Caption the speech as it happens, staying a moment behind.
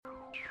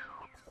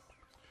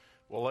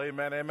Well,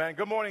 amen, amen.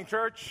 Good morning,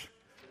 church.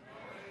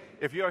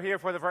 If you're here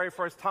for the very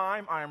first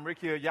time, I am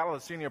Ricky Ayala, the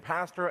senior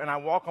pastor, and I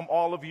welcome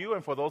all of you.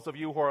 And for those of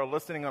you who are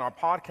listening on our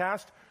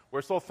podcast,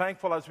 we're so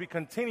thankful as we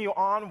continue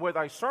on with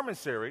our sermon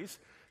series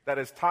that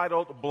is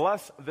titled,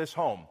 Bless This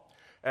Home.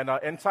 And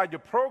inside your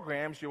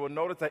programs, you will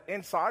notice that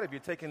inside, if you're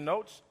taking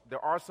notes,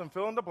 there are some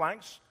fill in the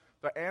blanks.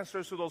 The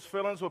answers to those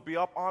fill-ins will be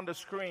up on the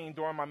screen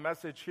during my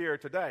message here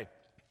today.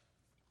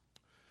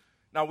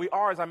 Now,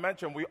 as I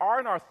mentioned, we are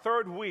in our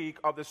third week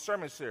of the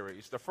sermon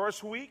series. The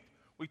first week,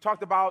 we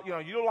talked about,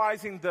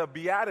 utilizing the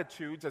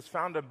Beatitudes as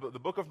found in the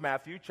book of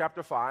Matthew,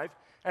 chapter 5,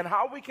 and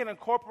how we can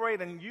incorporate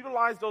and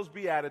utilize those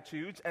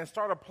Beatitudes and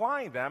start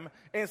applying them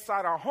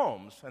inside our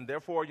homes. And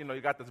therefore, you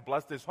got this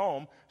Bless This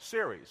Home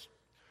series.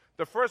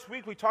 The first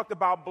week, we talked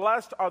about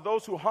blessed are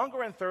those who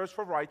hunger and thirst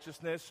for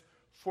righteousness,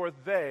 for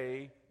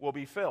they will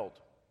be filled.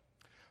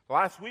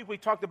 Last week, we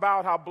talked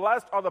about how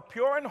blessed are the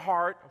pure in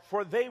heart,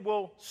 for they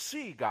will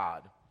see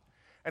God.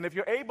 And if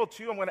you're able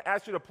to, I'm going to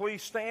ask you to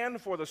please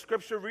stand for the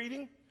scripture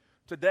reading.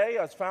 Today,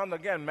 as found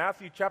again,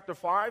 Matthew chapter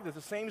 5, is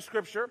the same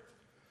scripture.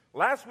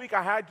 Last week,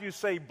 I had you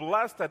say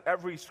blessed at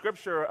every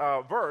scripture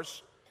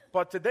verse,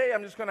 but today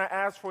I'm just going to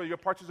ask for your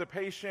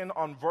participation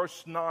on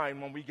verse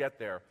 9 when we get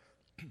there.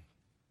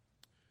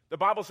 The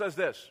Bible says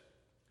this.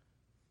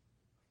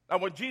 Now,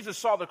 when Jesus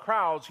saw the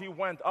crowds, he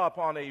went up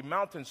on a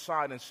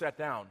mountainside and sat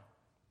down.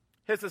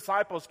 His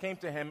disciples came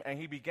to him, and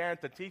he began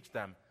to teach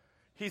them.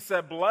 He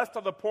said, Blessed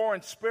are the poor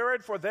in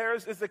spirit, for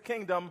theirs is the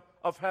kingdom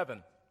of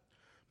heaven.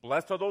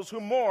 Blessed are those who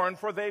mourn,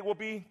 for they will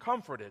be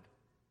comforted.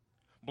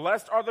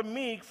 Blessed are the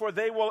meek, for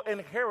they will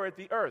inherit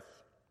the earth.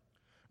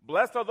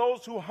 Blessed are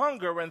those who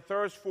hunger and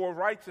thirst for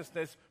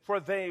righteousness, for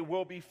they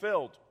will be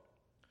filled.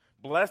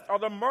 Blessed are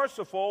the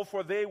merciful,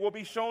 for they will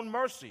be shown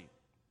mercy.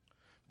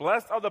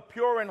 Blessed are the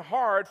pure in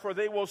heart, for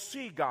they will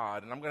see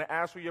God. And I'm going to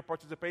ask for your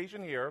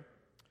participation here.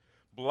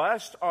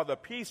 Blessed are the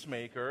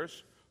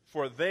peacemakers,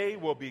 for they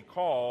will be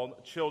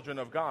called children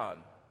of God.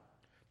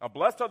 Now,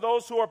 blessed are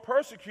those who are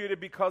persecuted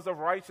because of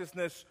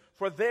righteousness,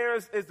 for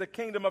theirs is the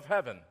kingdom of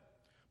heaven.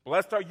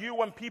 Blessed are you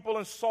when people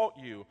insult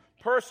you,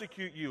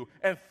 persecute you,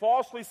 and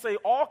falsely say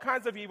all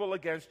kinds of evil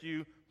against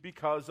you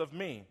because of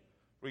me.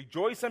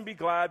 Rejoice and be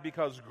glad,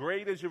 because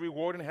great is your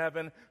reward in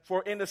heaven,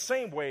 for in the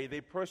same way they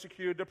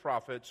persecuted the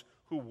prophets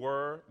who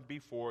were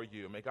before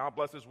you. May God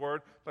bless his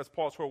word. Let's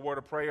pause for a word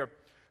of prayer.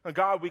 And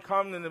God, we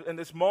come in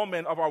this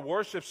moment of our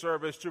worship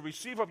service to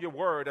receive of your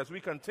word as we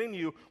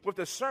continue with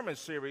the sermon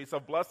series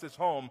of Bless This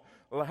Home.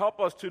 Help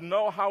us to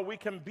know how we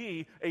can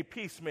be a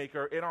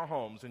peacemaker in our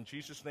homes. In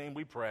Jesus' name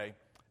we pray.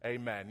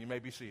 Amen. You may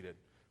be seated.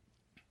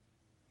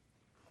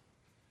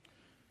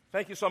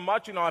 Thank you so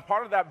much.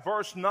 Part of that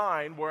verse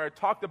 9 where it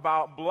talked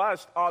about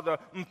blessed are the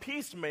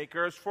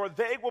peacemakers, for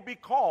they will be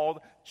called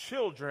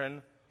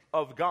children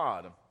of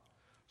God.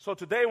 So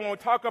today when we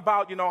talk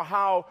about,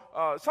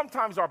 how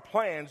sometimes our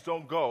plans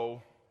don't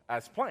go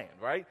as planned,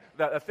 right?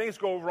 That things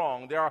go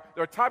wrong. There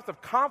are types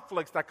of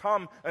conflicts that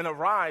come and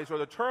arise, or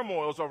the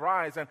turmoils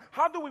arise, and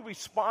how do we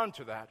respond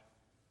to that?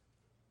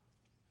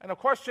 And the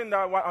question,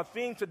 our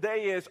theme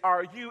today is,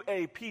 are you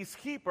a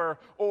peacekeeper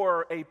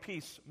or a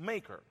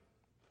peacemaker?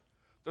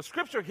 The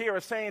scripture here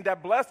is saying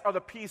that blessed are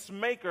the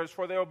peacemakers,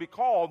 for they will be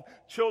called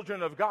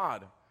children of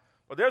God.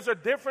 But there's a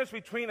difference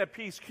between a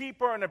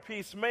peacekeeper and a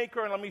peacemaker,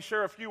 and let me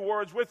share a few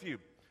words with you.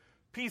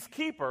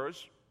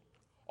 Peacekeepers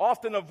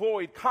often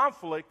avoid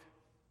conflict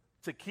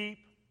to keep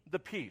the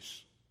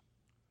peace.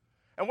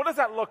 And what does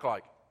that look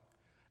like?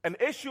 An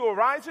issue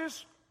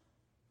arises,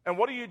 and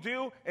what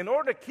do? In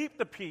order to keep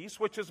the peace,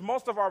 which is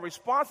most of our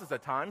responses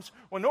at times,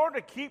 in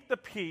order to keep the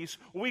peace,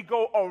 we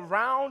go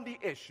around the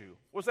issue.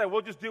 We'll say,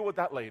 we'll just deal with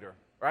that later,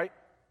 right?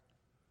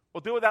 We'll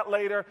deal with that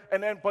later,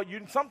 but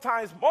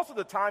sometimes, most of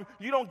the time,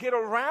 you don't get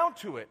around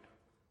to it,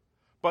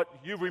 but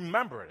you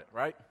remember it,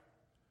 right?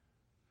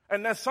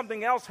 And then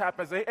something else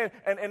happens,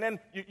 and then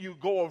you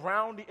go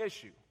around the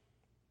issue.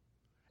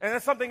 And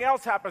then something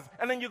else happens,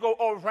 and then you go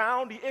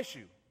around the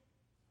issue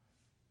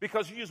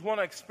because you just want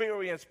to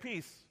experience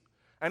peace.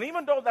 And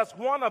even though that's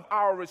one of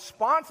our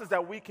responses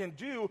that we can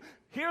do,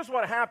 here's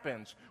what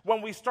happens.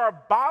 When we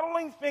start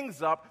bottling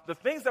things up, the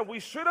things that we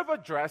should have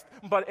addressed,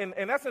 but in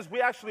essence, we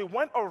actually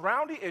went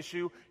around the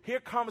issue, here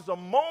comes a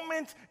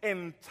moment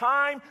in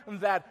time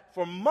that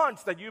for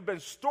months that you've been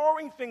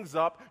storing things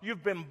up,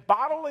 you've been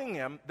bottling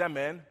them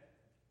in,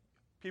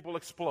 people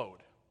explode.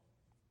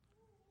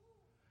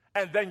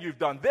 And then you've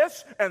done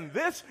this, and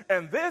this,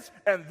 and this,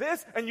 and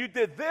this, and you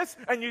did this,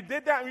 and you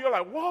did that, and you're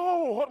like,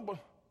 whoa,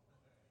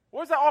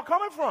 where's that all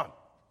coming from?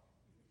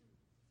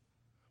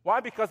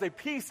 Why? Because a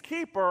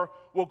peacekeeper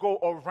will go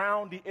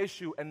around the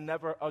issue and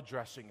never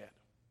addressing it.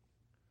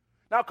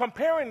 Now,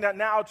 comparing that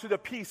now to the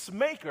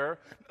peacemaker,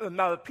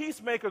 now the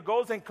peacemaker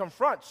goes and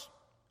confronts,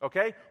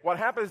 okay? What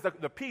happens is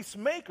the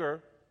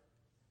peacemaker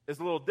is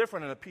a little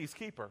different than the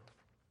peacekeeper.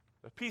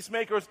 The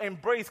peacemakers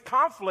embrace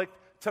conflict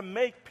to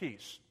make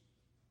peace.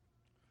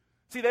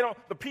 See,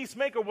 the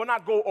peacemaker will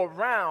not go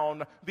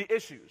around the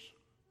issues,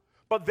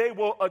 but they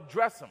will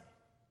address them.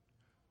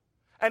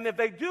 And if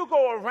they do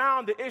go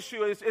around, the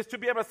issue is to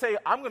be able to say,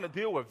 I'm going to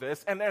deal with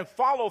this, and then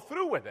follow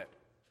through with it.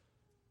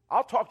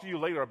 I'll talk to you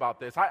later about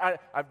this.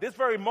 At this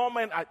very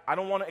moment, I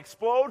don't want to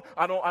explode.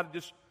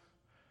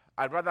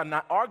 I'd rather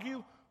not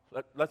argue.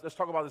 Let's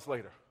talk about this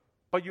later.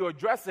 But you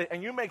address it,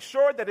 and you make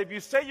sure that if you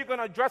say you're going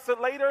to address it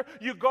later,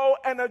 you go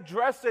and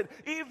address it,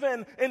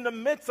 even in the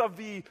midst of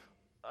the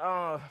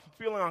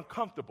feeling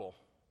uncomfortable.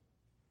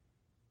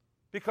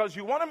 Because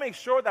you want to make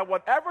sure that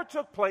whatever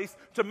took place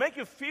to make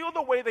you feel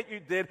the way that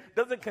you did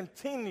doesn't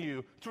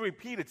continue to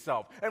repeat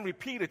itself and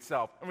repeat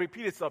itself and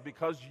repeat itself,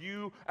 because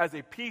you, as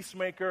a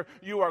peacemaker,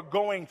 you are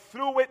going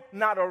through it,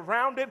 not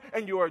around it,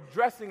 and you are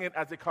addressing it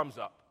as it comes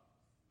up.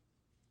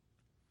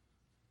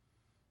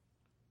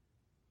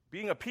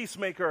 Being a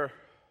peacemaker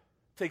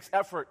takes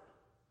effort.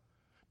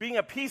 Being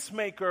a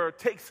peacemaker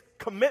takes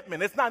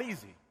commitment. It's not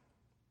easy.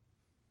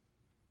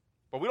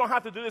 But we don't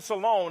have to do this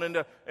alone.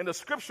 In the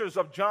scriptures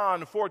of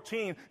John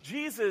 14,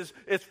 Jesus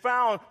is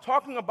found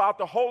talking about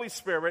the Holy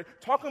Spirit,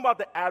 talking about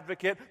the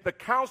advocate, the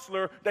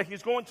counselor that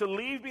he's going to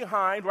leave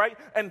behind, right?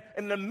 And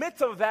in the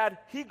midst of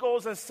that, he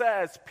goes and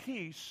says,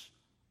 peace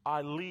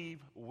I leave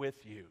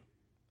with you.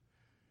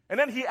 And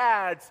then he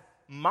adds,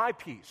 my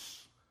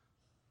peace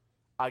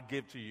I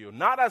give to you,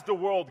 not as the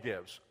world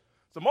gives.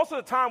 So most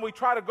of the time we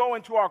try to go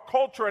into our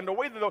culture and the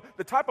way that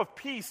the type of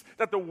peace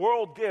that the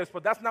world gives,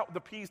 but that's not the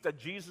peace that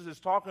Jesus is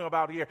talking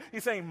about here.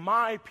 He's saying,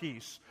 my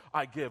peace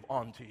I give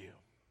unto you.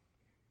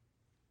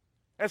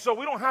 And so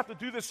we don't have to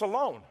do this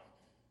alone.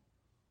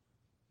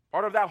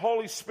 Part of that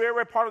Holy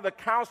Spirit, part of the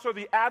counselor,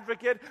 the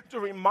advocate, to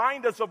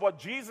remind us of what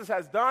Jesus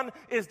has done,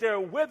 is there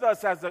with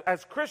us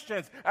as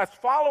Christians, as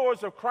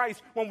followers of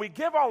Christ, when we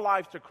give our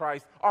lives to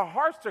Christ, our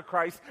hearts to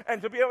Christ,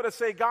 and to be able to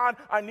say, God,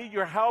 I need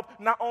your help,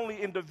 not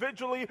only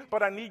individually,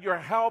 but I need your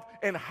help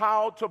in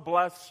how to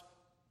bless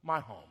my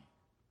home.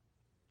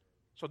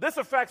 So this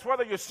affects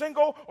whether you're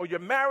single or you're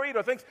married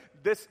or things.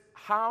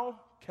 How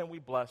can we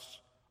bless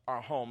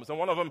our homes? And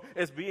one of them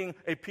is being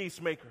a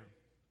peacemaker.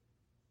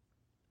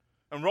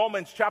 In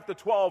Romans chapter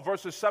 12,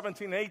 verses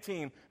 17,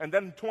 18, and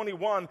then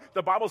 21,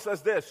 the Bible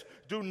says this,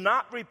 do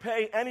not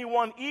repay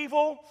anyone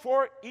evil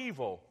for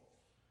evil.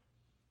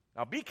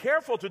 Now be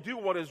careful to do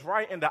what is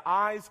right in the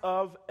eyes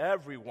of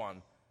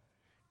everyone.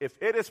 If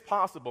it is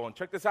possible, and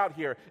check this out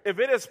here, if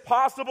it is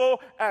possible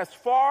as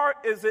far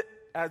as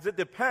it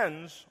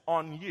depends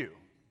on you,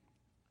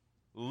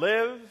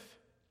 live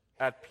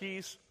at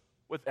peace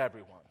with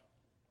everyone.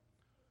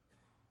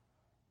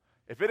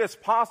 If it is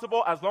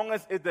possible, as long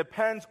as it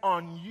depends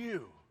on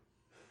you.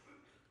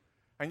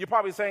 And you're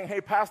probably saying,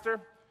 hey,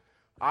 Pastor,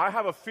 I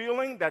have a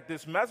feeling that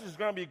this message is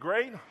going to be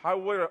great. I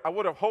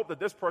would have hoped that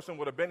this person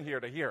would have been here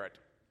to hear it.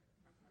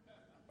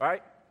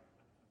 Right?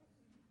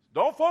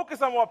 Don't focus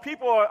on what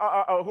people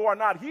who are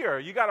not here.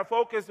 You got to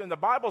focus, and the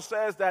Bible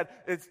says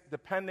that it's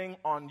depending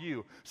on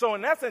you. So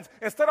in essence,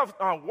 instead of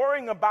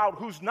worrying about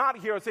who's not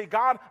here, say,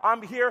 God,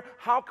 I'm here.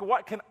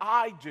 What can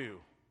I do?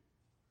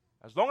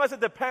 As long as it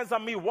depends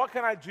on me, what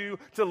can I do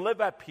to live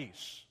at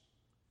peace?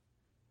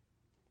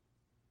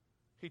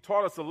 He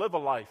taught us to live a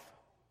life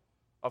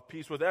of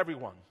peace with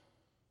everyone.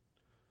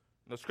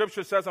 The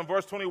scripture says in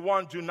verse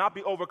 21, do not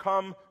be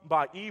overcome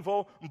by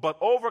evil, but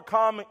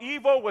overcome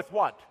evil with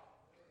what?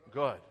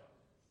 Good.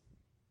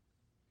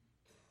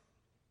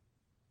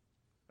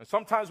 And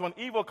sometimes when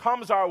evil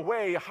comes our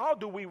way, how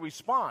do we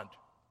respond?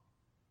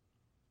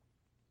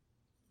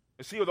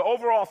 You see, the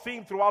overall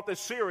theme throughout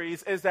this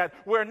series is that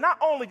we're not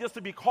only just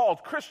to be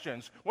called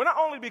Christians, we're not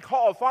only to be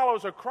called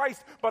followers of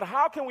Christ, but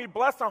how can we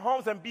bless our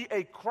homes and be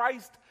a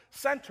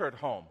Christ-centered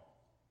home?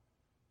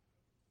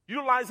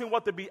 Utilizing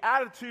what the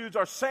Beatitudes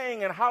are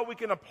saying and how we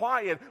can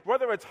apply it,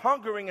 whether it's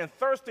hungering and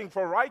thirsting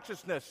for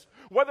righteousness,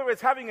 whether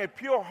it's having a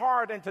pure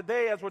heart, and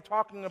today as we're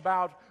talking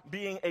about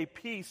being a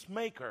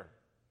peacemaker.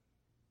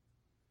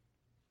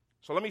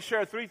 So let me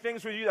share 3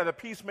 things with you that the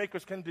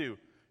peacemakers can do.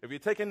 If you're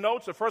taking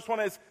notes, the first one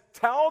is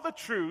tell the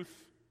truth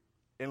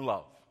in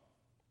love.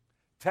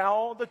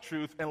 Tell the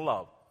truth in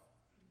love.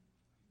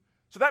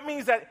 So that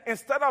means that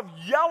instead of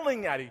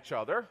yelling at each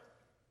other,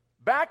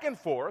 back and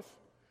forth,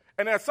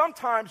 and then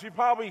sometimes you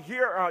probably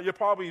hear, you're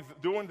probably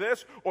doing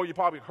this, or you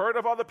probably heard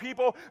of other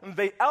people, and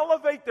they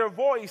elevate their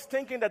voice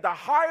thinking that the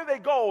higher they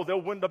go,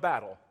 they'll win the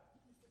battle.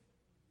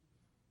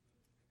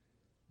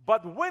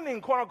 But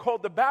winning, quote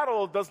unquote, the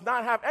battle does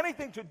not have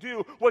anything to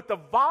do with the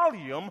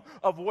volume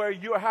of where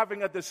you're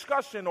having a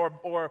discussion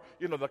or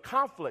the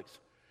conflicts.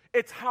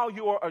 It's how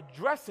you are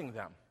addressing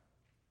them.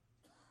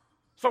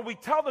 So we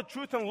tell the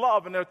truth in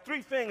love, and there are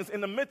 3 things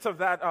in the midst of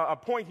that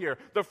point here.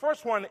 The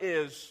first one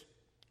is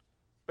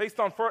based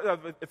on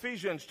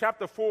Ephesians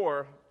chapter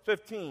 4,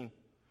 15.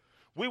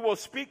 We will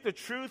speak the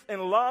truth in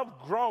love,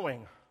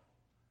 growing.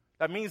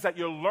 That means that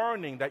you're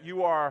learning, that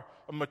you are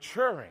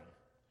maturing.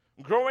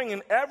 Growing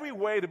in every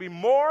way to be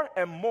more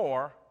and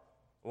more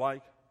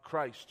like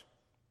Christ.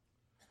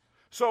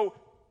 So,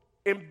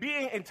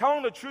 in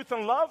telling the truth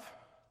in love,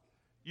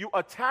 you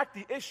attack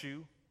the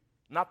issue,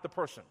 not the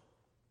person.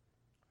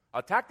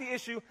 Attack the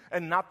issue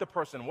and not the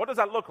person. What does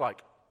that look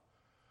like?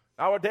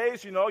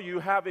 Nowadays, you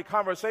have a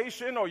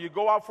conversation or you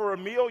go out for a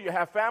meal, you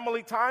have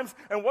family times,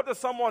 and what does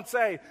someone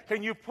say?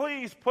 Can you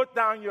please put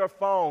down your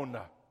phone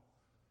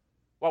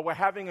while we're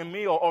having a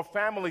meal or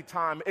family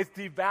time? It's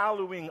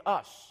devaluing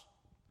us.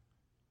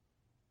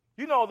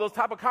 Those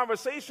type of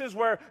conversations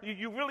where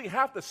you really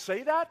have to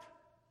say that?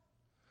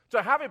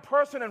 To have a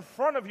person in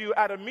front of you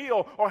at a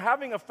meal or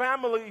having a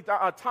family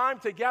time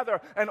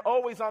together and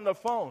always on the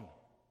phone.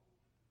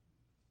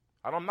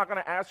 I'm not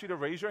going to ask you to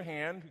raise your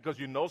hand because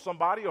you know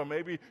somebody or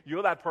maybe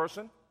you're that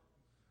person.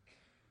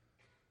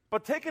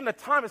 But taking the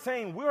time and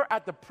saying, we're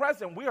at the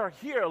present, we are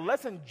here,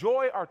 let's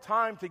enjoy our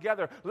time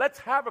together. Let's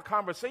have a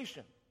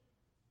conversation.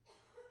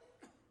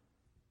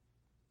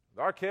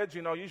 Our kids,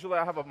 usually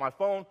I have my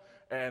phone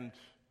and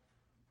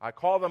I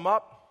call them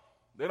up,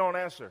 they don't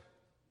answer.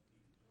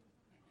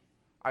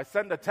 I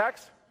send a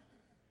text,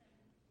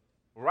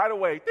 right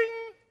away, ding!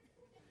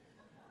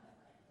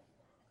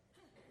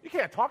 You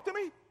can't talk to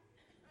me?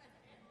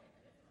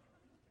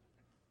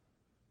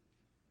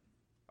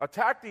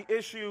 Attack the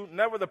issue,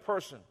 never the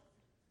person.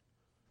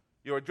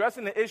 You're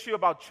addressing the issue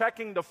about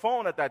checking the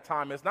phone at that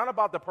time. It's not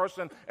about the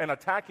person and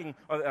attacking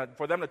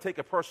for them to take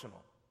it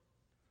personal.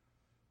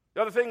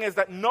 The other thing is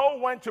that know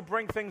when to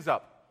bring things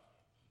up.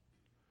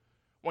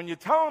 When you're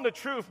telling the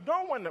truth,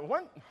 know when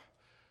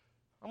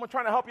I'm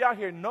trying to help you out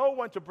here. Know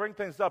when to bring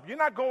things up. You're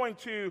not going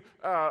to,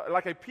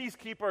 like a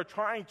peacekeeper,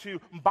 trying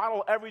to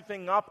bottle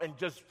everything up and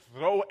just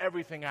throw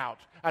everything out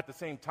at the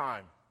same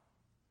time.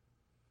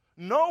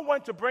 Know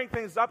when to bring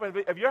things up.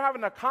 If you're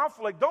having a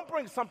conflict, don't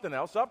bring something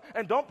else up,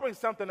 and don't bring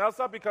something else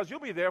up because you'll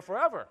be there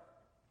forever.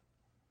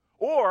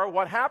 Or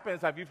what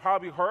happens, have you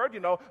probably heard,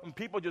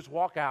 people just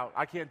walk out.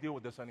 I can't deal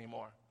with this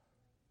anymore.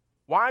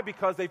 Why?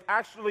 Because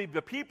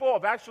the people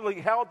have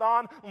actually held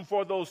on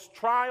for those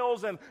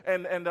trials and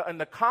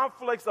the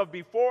conflicts of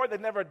before. They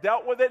never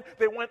dealt with it.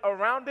 They went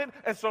around it.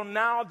 And so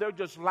now they're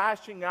just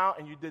lashing out,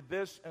 and you did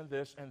this and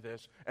this and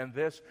this and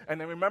this. And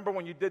then remember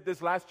when you did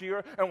this last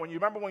year? And when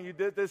you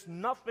did this,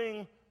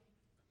 nothing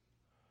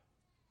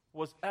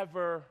was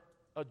ever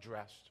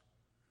addressed.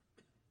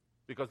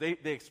 Because they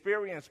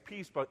experienced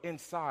peace, but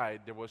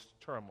inside there was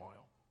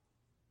turmoil.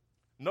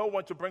 Know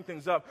when to bring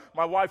things up.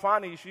 My wife,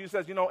 Ani, she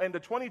says, in the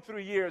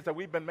 23 years that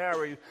we've been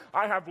married,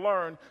 I have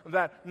learned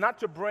that not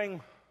to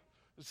bring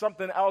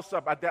something else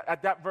up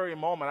at that very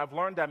moment. I've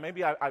learned that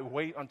maybe I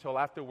wait until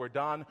after we're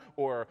done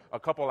or a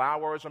couple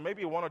hours or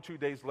maybe 1 or 2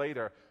 days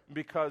later,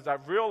 because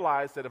I've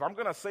realized that if I'm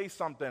going to say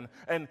something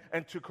and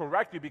to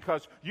correct you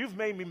because you've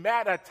made me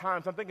mad at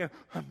times, I'm thinking,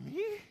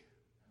 me?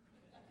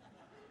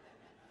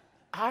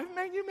 I've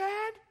made you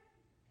mad?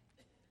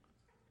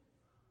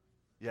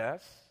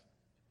 Yes.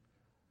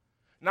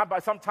 Not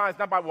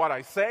by what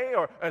I say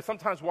or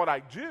sometimes what I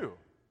do.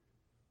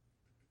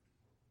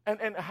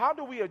 And how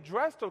do we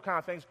address those kind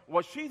of things?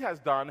 What she has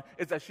done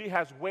is that she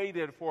has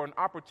waited for an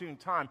opportune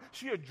time.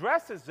 She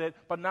addresses it,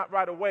 but not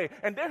right away.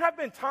 And there have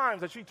been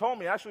times that she told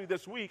me, actually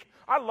this week,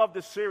 I love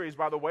this series,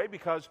 by the way,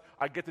 because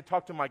I get to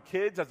talk to my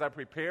kids as I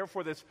prepare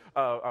for this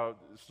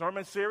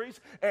sermon series.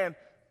 And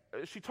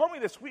she told me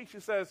this week, she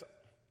says,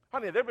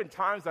 honey, there have been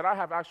times that I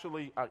have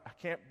actually,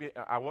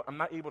 I'm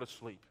not able to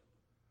sleep.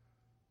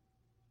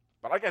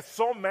 But I get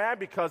so mad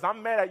because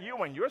I'm mad at you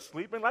when you're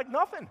sleeping like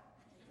nothing.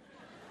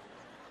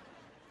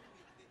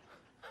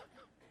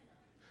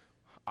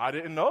 I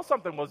didn't know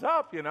something was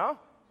up, You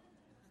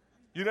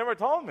never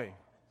told me.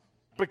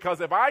 Because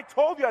if I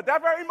told you at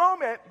that very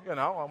moment,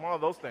 I'm one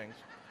of those things.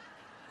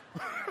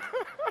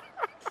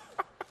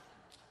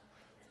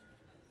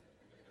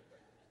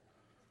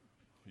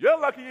 You're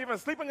lucky you're even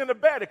sleeping in the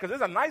bed because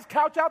there's a nice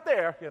couch out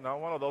there,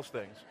 one of those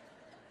things.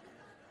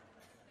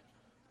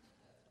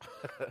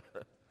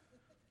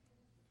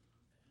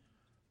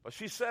 But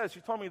she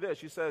told me this.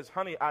 She says,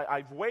 honey,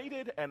 I've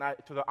waited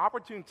to the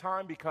opportune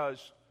time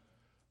because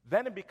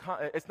then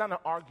it's not an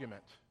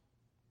argument.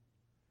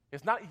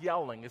 It's not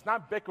yelling. It's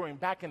not bickering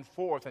back and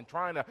forth and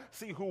trying to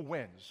see who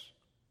wins.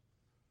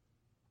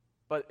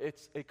 But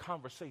it's a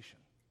conversation.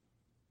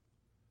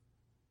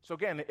 So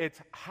again, it's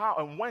how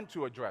and when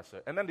to address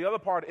it. And then the other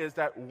part is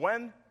that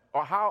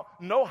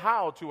know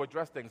how to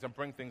address things and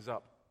bring things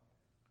up.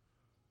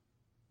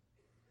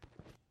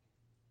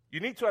 You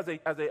need to,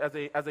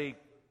 as a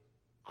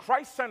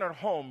Christ-centered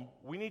home,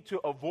 we need to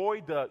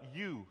avoid the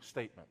you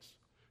statements.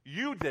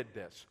 You did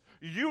this.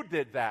 You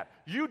did that.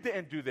 You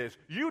didn't do this.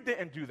 You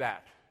didn't do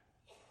that.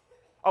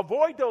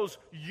 Avoid those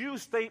you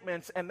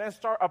statements and then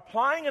start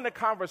applying in the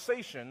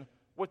conversation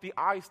with the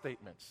I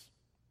statements.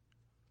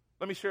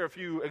 Let me share a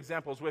few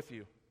examples with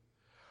you.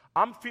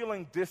 I'm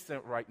feeling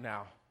distant right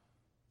now.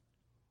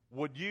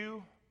 Would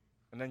you?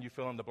 And then you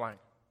fill in the blank.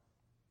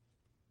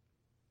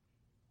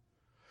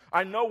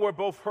 I know we're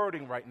both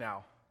hurting right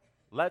now.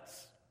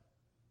 Let's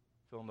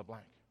fill in the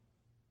blank.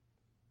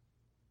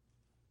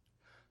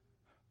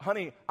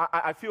 Honey,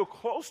 I feel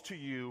close to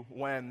you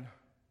when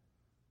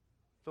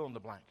fill in the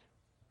blank.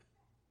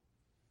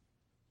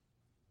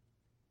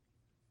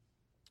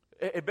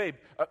 Hey, babe,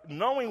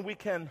 knowing we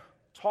can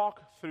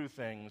talk through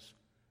things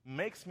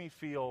makes me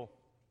feel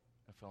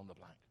and fill in the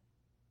blank.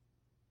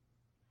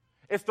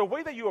 It's the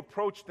way that you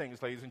approach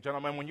things, ladies and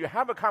gentlemen. When you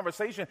have a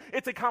conversation,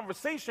 it's a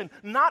conversation,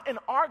 not an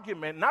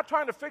argument, not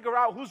trying to figure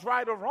out who's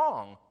right or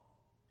wrong.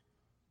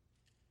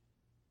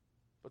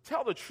 But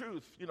tell the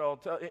truth,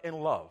 in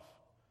love.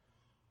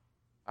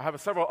 I have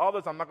several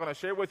others I'm not going to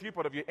share with you,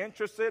 but if you're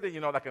interested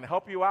and, that can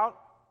help you out,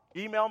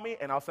 email me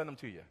and I'll send them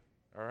to you,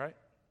 all right?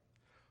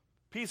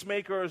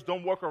 Peacemakers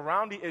don't work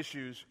around the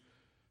issues,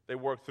 they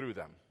work through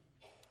them.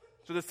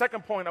 So the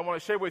second point I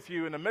want to share with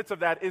you in the midst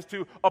of that is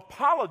to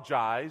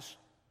apologize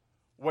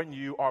when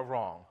you are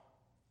wrong.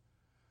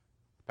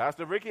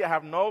 Pastor Ricky, I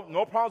have no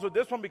problems with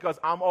this one because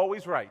I'm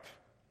always right.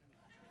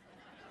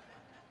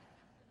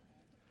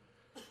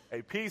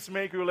 A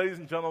peacemaker, ladies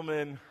and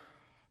gentlemen,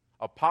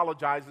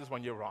 apologizes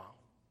when you're wrong.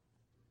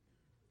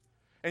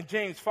 In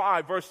James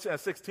 5, verse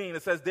 16,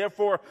 it says,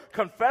 "Therefore,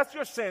 confess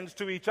your sins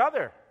to each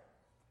other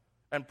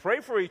and pray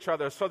for each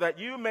other so that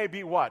you may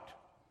be" what?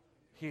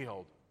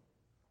 Healed.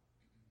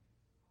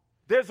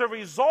 There's a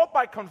result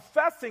by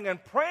confessing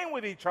and praying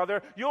with each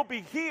other. You'll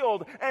be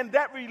healed, and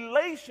that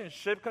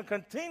relationship can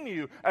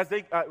continue as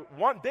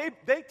one day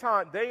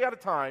at a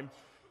time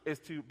is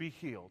to be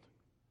healed,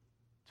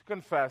 to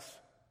confess,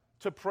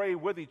 to pray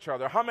with each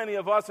other. How many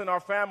of us in our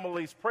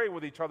families pray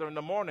with each other in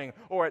the morning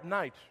or at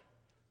night?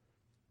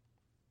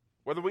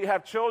 Whether we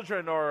have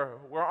children or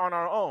we're on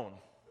our own.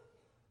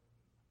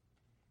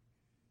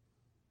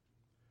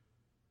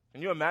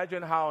 Can you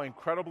imagine how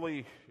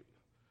incredibly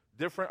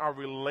different our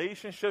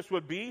relationships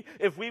would be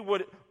if we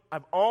would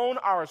own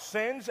our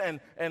sins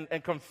and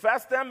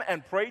confess them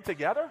and pray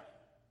together?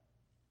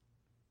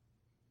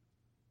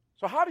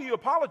 So how do you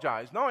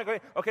apologize? No,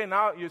 okay,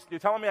 now you're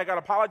telling me I got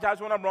to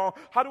apologize when I'm wrong.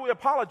 How do we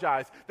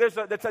apologize? There's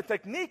a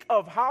technique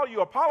of how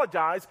you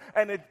apologize,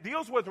 and it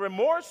deals with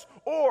remorse,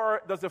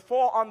 or does it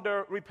fall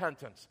under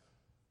repentance?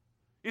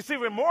 You see,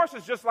 remorse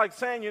is just like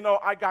saying,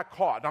 I got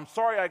caught. I'm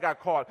sorry I got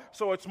caught.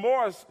 So it's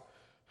more as,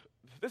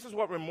 this is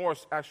what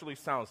remorse actually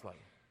sounds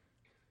like.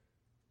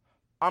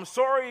 I'm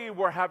sorry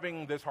we're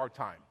having this hard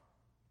time.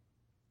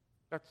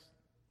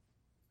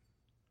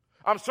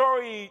 I'm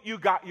sorry you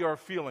got your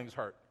feelings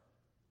hurt.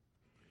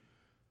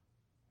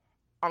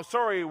 I'm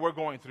sorry we're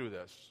going through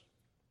this.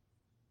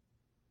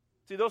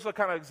 See, those are the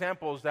kind of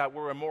examples that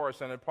were remorse,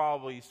 and it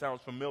probably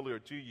sounds familiar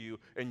to you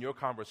in your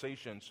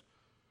conversations.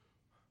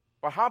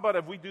 But how about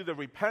if we do the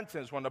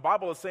repentance when the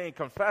Bible is saying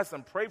confess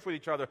and pray for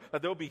each other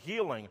that there'll be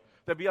healing?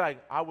 They'll be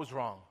like, I was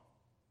wrong.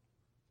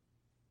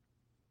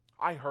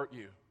 I hurt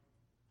you.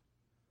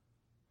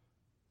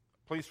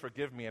 Please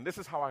forgive me, and this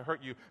is how I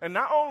hurt you. And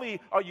not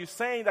only are you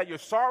saying that you're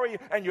sorry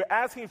and you're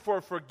asking for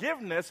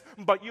forgiveness,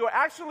 but you're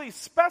actually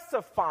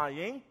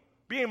specifying,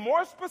 being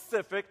more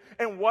specific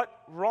in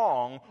what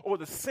wrong or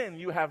the sin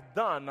you have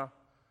done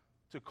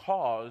to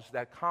cause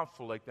that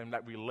conflict and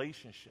that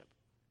relationship.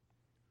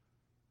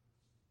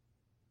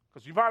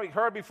 Because you've already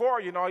heard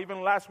before,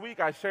 even last week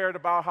I shared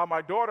about how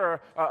my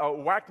daughter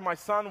whacked my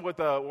son with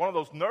one of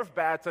those Nerf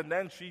bats, and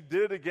then she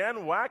did it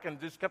again, whack, and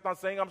just kept on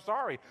saying, I'm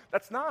sorry.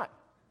 That's not.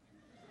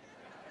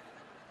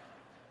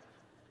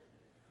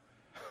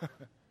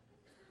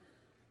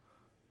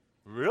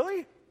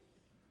 Really?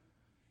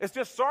 It's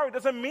just sorry. It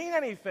doesn't mean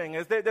anything.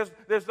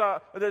 There's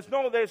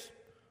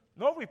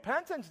no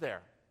repentance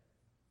there.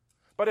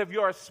 But if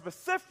you're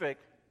specific,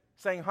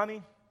 saying,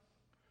 honey,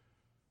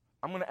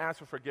 I'm going to ask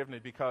for forgiveness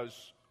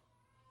because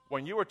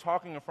when you were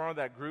talking in front of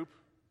that group,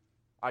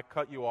 I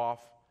cut you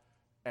off,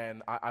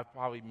 and I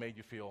probably made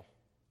you feel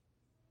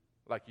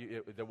like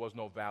there was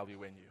no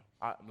value in you.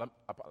 I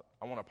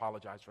want to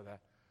apologize for that.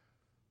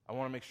 I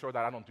want to make sure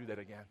that I don't do that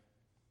again.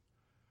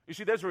 You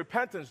see, there's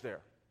repentance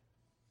there.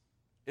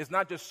 It's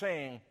not just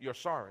saying you're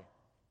sorry.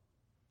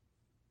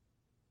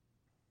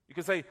 You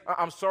can say,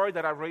 I'm sorry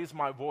that I raised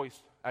my voice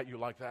at you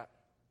like that.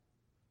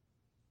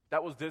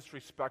 That was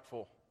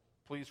disrespectful.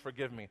 Please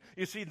forgive me.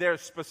 You see,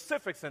 there's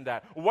specifics in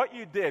that. What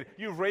you did,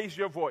 you raised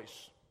your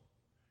voice.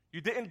 You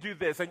didn't do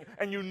this,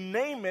 and you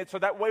name it so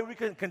that way we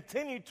can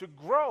continue to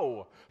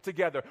grow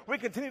together. We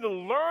continue to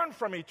learn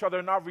from each other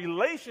in our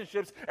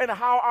relationships and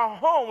how our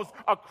homes,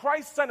 a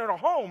Christ-centered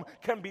home,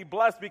 can be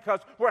blessed because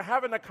we're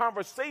having a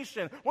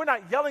conversation. We're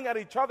not yelling at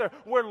each other.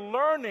 We're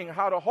learning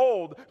how to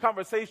hold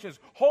conversations,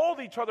 hold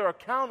each other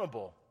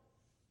accountable.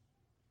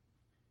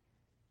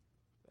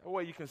 That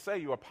way you can say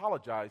you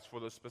apologize for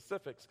the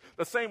specifics.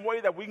 The same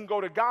way that we can go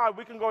to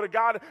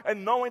God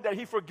and knowing that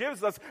He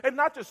forgives us, and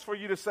not just for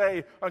you to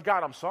say, oh,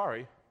 God, I'm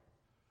sorry.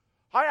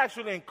 I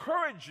actually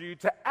encourage you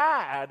to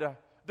add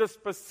the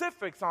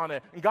specifics on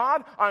it.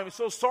 God, I'm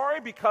so sorry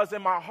because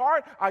in my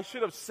heart I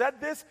should have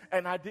said this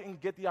and I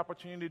didn't get the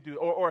opportunity to do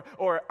it.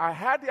 Or I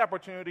had the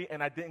opportunity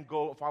and I didn't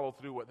go follow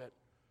through with it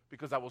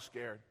because I was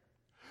scared.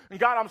 And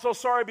God, I'm so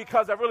sorry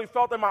because I really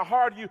felt in my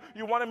heart you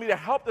wanted me to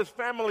help this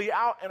family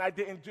out and I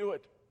didn't do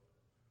it.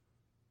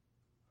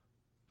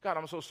 God,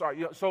 I'm so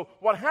sorry. So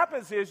what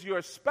happens is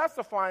you're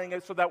specifying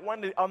it so that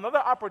when another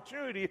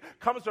opportunity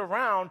comes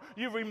around,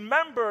 you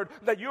remembered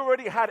that you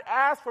already had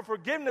asked for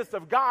forgiveness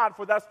of God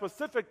for that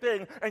specific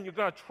thing, and you're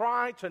going to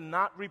try to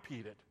not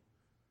repeat it.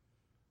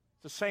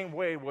 It's the same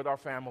way with our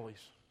families.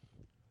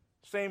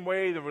 Same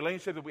way the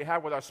relationship that we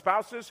have with our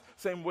spouses,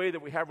 same way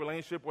that we have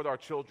relationship with our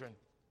children.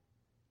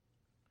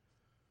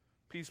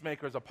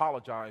 Peacemakers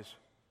apologize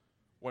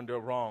when they're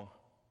wrong.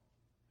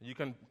 You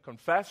can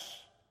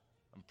confess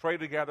and pray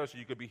together so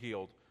you could be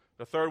healed.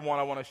 The third one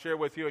I want to share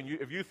with you, and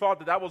if you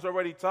thought that was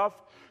already tough,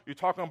 you're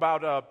talking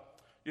about,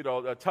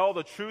 tell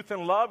the truth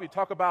in love. You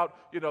talk about,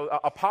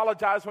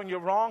 apologize when you're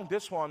wrong.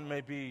 This one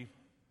may be,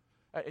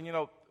 and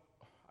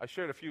I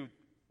shared a few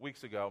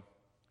weeks ago.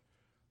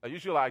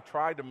 Usually I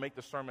try to make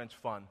the sermons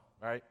fun,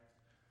 right,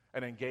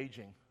 and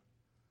engaging.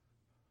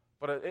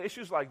 But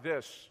issues like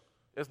this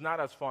is not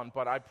as fun,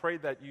 but I pray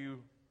that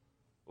you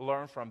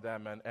learn from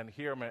them and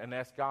hear them and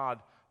ask God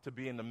to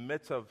be in the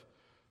midst of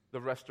the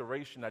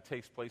restoration that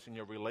takes place in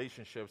your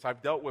relationships.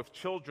 I've dealt with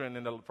children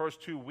in the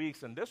first 2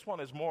 weeks, and this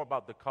one is more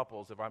about the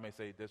couples, if I may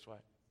say it this way.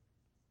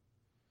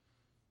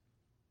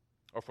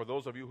 Or for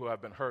those of you who have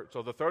been hurt.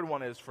 So the third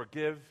one is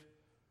forgive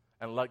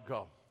and let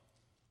go.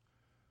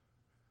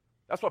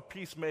 That's what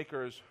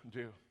peacemakers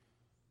do.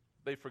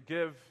 They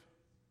forgive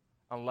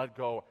and let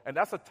go. And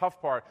that's a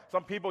tough part.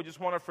 Some people just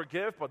want to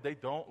forgive, but they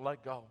don't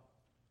let go.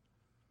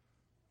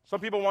 Some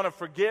people want to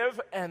forgive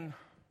and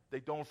they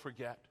don't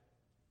forget.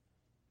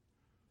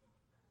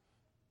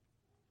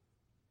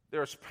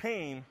 There's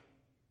pain,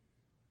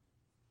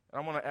 and I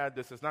want to add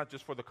this, it's not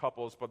just for the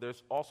couples, but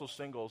there's also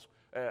singles,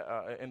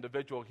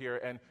 individual here,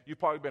 and you've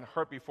probably been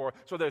hurt before.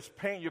 So there's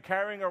pain. You're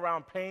carrying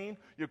around pain.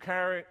 You're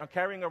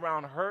carrying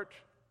around hurt.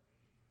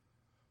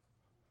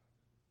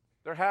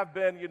 There have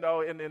been, in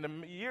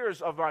the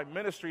years of my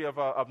ministry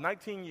of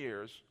 19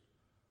 years,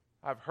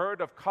 I've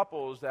heard of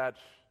couples that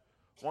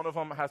one of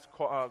them has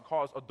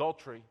caused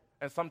adultery,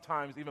 and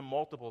sometimes even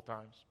multiple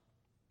times.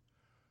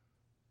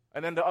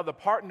 And then the other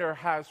partner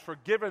has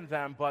forgiven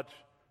them, but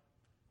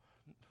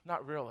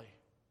not really.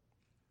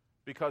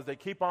 Because they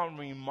keep on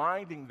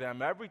reminding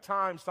them every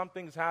time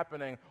something's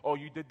happening, oh,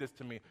 you did this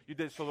to me. You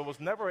did. So there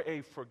was never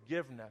a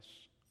forgiveness.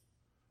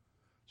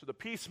 So the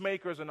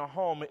peacemakers in a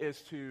home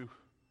is to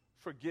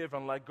forgive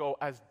and let go,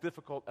 as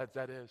difficult as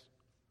that is.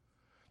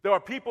 There are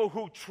people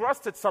who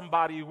trusted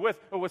somebody with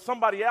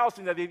somebody else,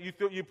 and that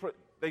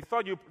they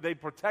thought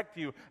they'd protect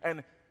you,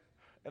 and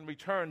in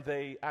return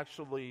they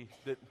actually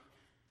did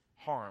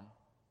harm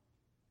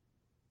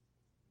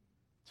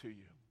to you.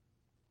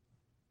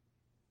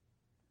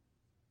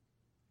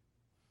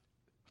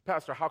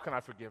 Pastor, how can I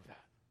forgive that?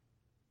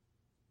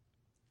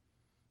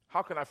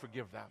 How can I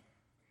forgive them?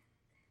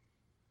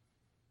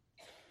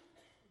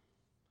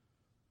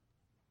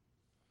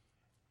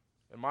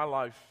 In my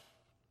life,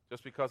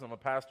 just because I'm a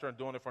pastor and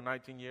doing it for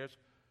 19 years,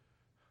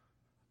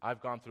 I've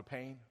gone through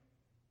pain.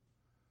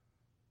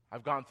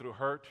 I've gone through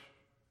hurt,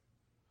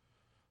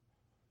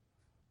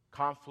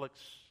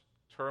 conflicts,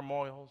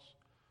 turmoils.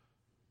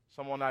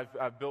 Someone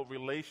I've built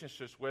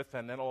relationships with,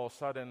 and then all of a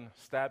sudden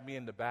stabbed me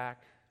in the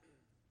back.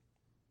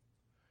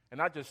 And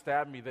not just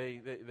stabbed me,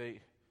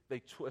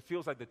 it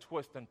feels like the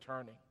twist and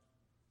turning,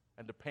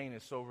 and the pain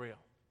is so real.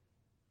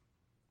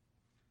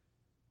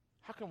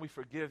 How can we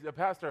forgive?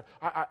 Pastor,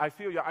 I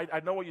feel you. I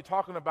know what you're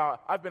talking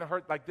about. I've been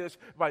hurt like this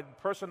by the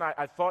person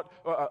I thought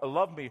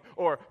loved me,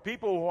 or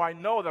people who I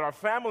know that are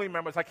family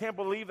members. I can't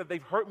believe that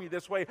they've hurt me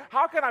this way.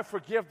 How can I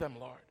forgive them,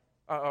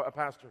 Lord?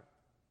 Pastor?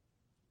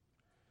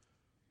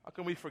 How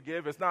can we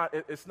forgive? It's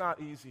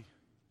not easy.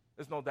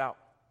 There's no doubt.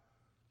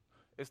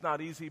 It's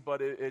not easy,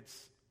 but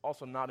it's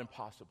also not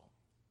impossible.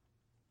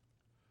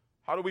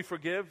 How do we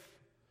forgive?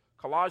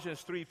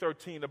 Colossians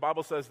 3:13, the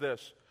Bible says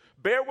this: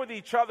 bear with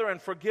each other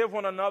and forgive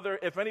one another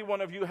if any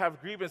one of you have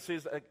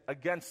grievances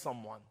against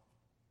someone.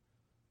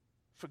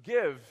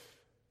 Forgive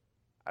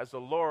as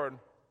the Lord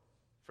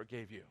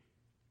forgave you.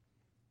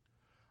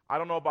 I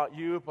don't know about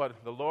you,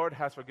 but the Lord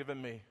has forgiven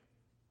me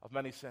of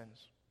many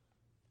sins.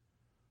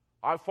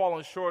 I've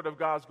fallen short of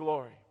God's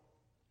glory,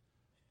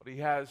 but He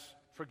has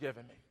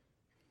forgiven me.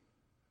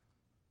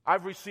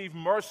 I've received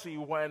mercy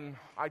when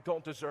I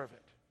don't deserve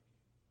it.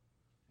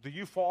 Do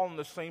you fall in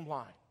the same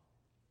line?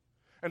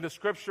 And the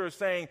scripture is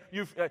saying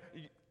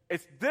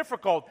it's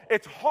difficult,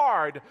 it's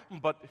hard,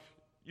 but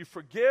you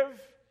forgive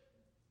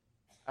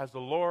as the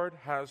Lord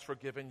has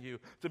forgiven you.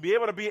 To be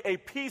able to be a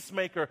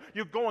peacemaker,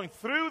 you're going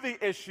through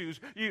the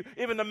issues.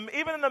 Even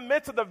in the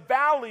midst of the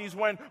valleys,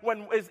 when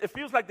it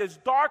feels like there's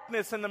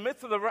darkness in the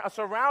midst of the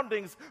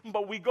surroundings,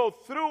 but we go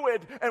through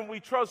it and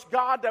we trust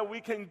God that we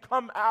can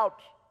come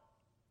out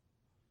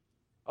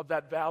of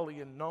that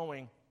valley, and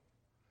knowing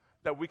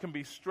that we can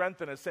be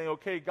strengthened and saying,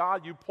 okay,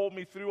 God, you pulled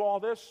me through all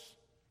this.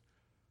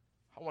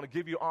 I want to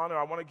give you honor.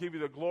 I want to give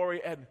you the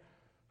glory, and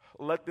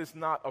let this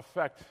not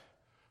affect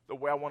the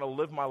way I want to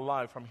live my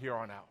life from here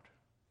on out.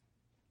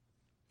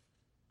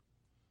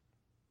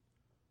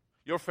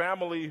 Your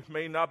family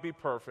may not be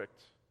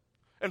perfect.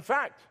 In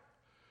fact,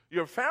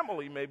 your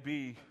family may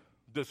be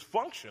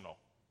dysfunctional.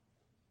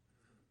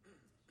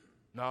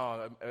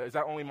 No, is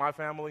that only my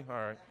family? All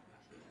right.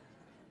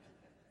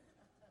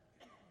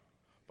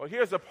 But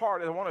here's the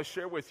part that I want to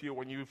share with you.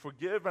 When you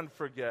forgive and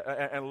forget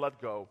and let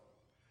go,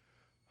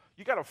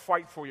 you got to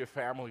fight for your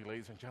family,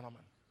 ladies and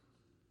gentlemen.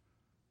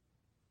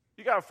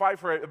 You got to fight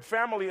for it.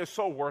 Family is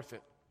so worth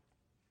it.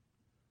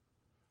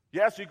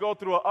 Yes, you go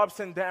through ups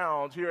and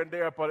downs here and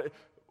there, but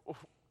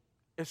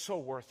it's so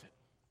worth it.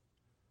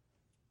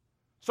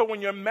 So when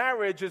your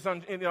marriage is,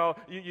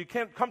 you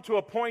can't come to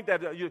a point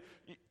that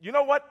you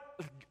know what?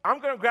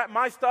 I'm going to grab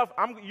my stuff.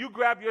 You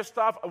grab your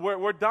stuff.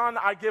 We're done.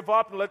 I give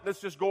up.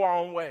 Let's just go our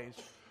own ways.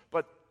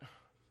 But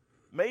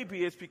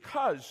maybe it's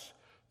because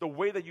the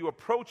way that you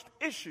approached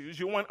issues,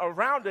 you went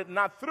around it,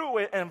 not through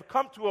it, and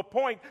come to a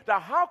point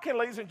that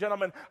ladies and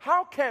gentlemen,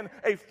 how can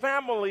a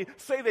family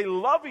say they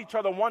love each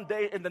other one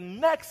day and the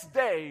next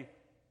day,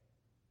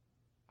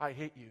 I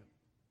hate you?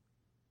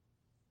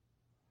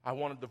 I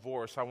want a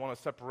divorce. I want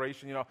a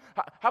separation.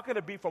 How can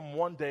it be from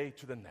one day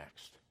to the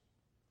next?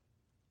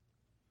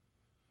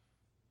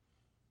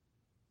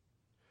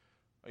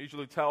 I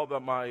usually tell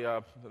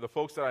that the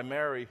folks that I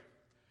marry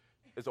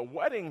is a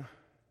wedding.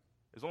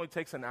 It only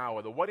takes an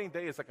hour. The wedding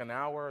day is like an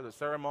hour. The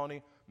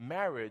ceremony,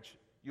 marriage,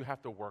 you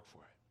have to work for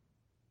it.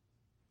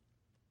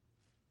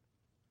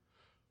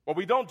 What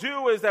we don't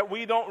do is that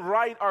we don't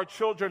write our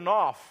children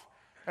off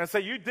and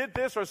say, you did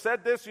this or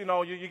said this,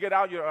 you get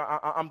out,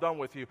 I'm done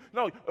with you.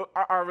 No,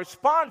 our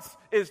response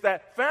is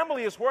that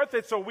family is worth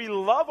it, so we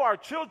love our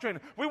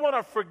children. We want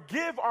to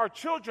forgive our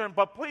children,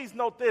 but please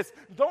note this,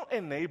 don't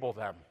enable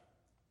them.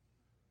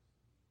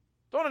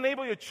 Don't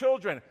enable your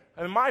children.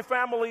 In my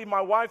family,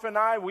 my wife and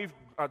I, we've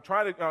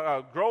tried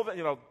to grow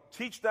them,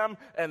 teach them,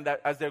 and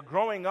that as they're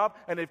growing up,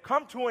 and they've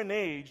come to an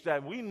age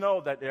that we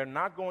know that they're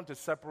not going to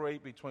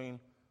separate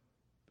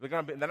they're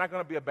not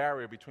going to be a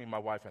barrier between my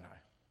wife and I.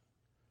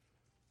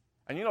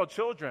 And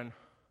children,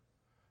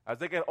 as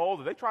they get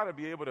older, they try to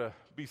be able to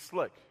be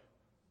slick,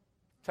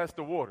 test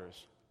the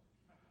waters.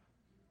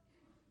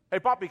 Hey,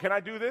 Poppy, can I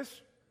do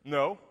this?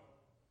 No.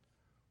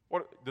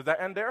 What, does that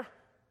end there?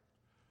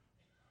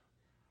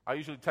 I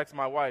usually text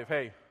my wife,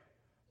 hey,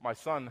 my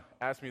son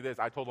asked me this.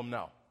 I told him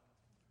no,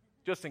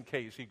 just in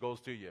case he goes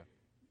to you.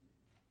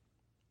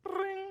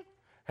 Ring.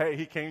 Hey,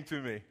 he came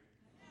to me.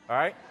 All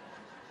right?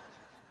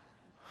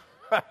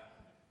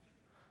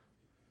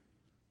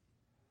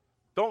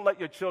 Don't let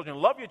your children,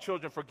 love your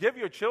children, forgive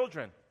your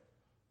children.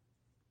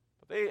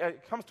 But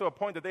it comes to a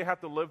point that they have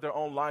to live their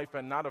own life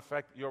and not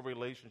affect your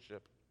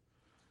relationship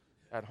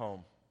at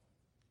home.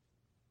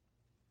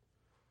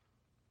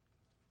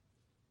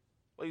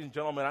 Ladies and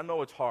gentlemen, I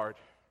know it's hard,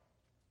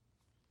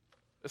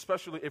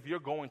 especially if you're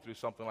going through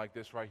something like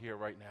this right here,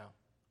 right now.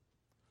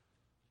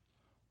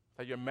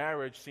 That your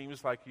marriage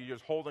seems like you're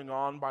just holding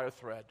on by a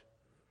thread.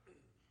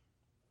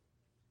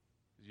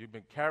 You've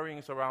been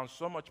carrying around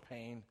so much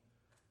pain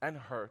and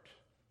hurt,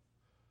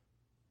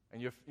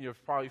 and you're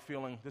probably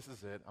feeling, this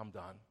is it, I'm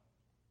done.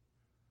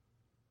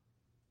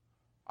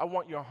 I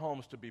want your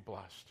homes to be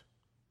blessed.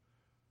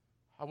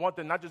 I want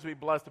them not just to be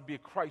blessed, to be a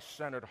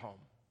Christ-centered home.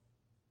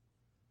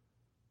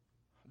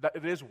 That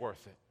it is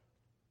worth it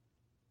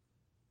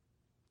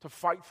to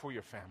fight for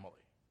your family.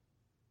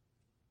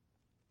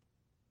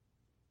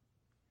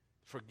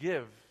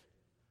 Forgive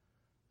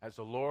as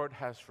the Lord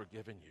has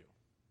forgiven you.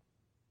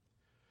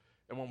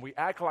 And when we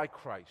act like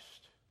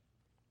Christ,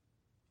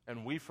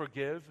 and we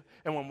forgive,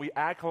 and when we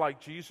act like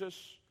Jesus,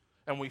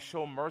 and we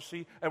show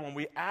mercy, and when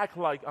we act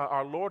like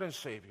our Lord and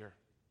Savior,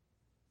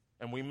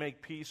 and we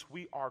make peace,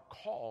 we are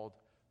called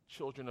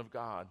children of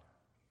God.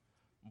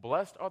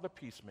 Blessed are the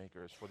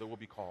peacemakers, for they will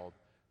be called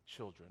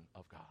children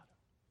of God.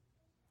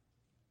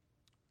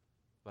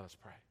 Let us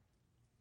pray.